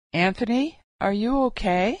Anthony, are you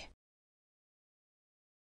okay?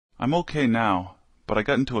 I'm okay now, but I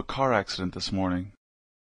got into a car accident this morning.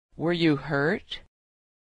 Were you hurt?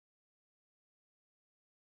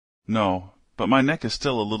 No, but my neck is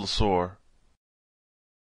still a little sore.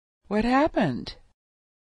 What happened?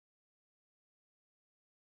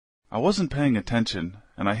 I wasn't paying attention,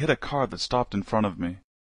 and I hit a car that stopped in front of me.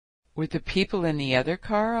 Were the people in the other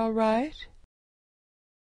car all right?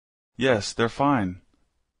 Yes, they're fine.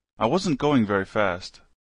 I wasn't going very fast.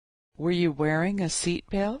 Were you wearing a seat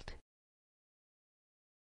belt?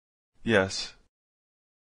 Yes.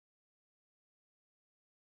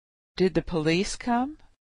 Did the police come?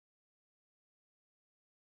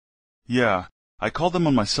 Yeah, I called them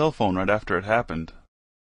on my cell phone right after it happened.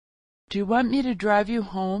 Do you want me to drive you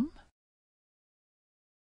home?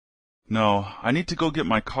 No, I need to go get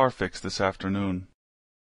my car fixed this afternoon.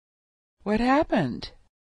 What happened?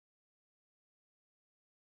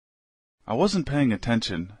 I wasn't paying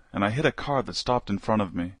attention, and I hit a car that stopped in front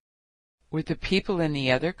of me. Were the people in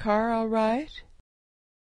the other car all right?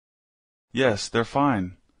 Yes, they're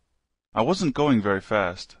fine. I wasn't going very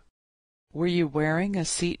fast. Were you wearing a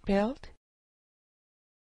seat belt?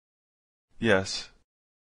 Yes.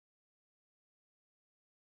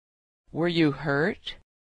 Were you hurt?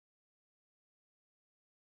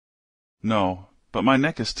 No, but my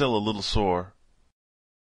neck is still a little sore.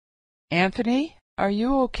 Anthony, are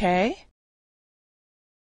you okay?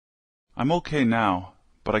 I'm okay now,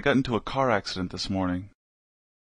 but I got into a car accident this morning.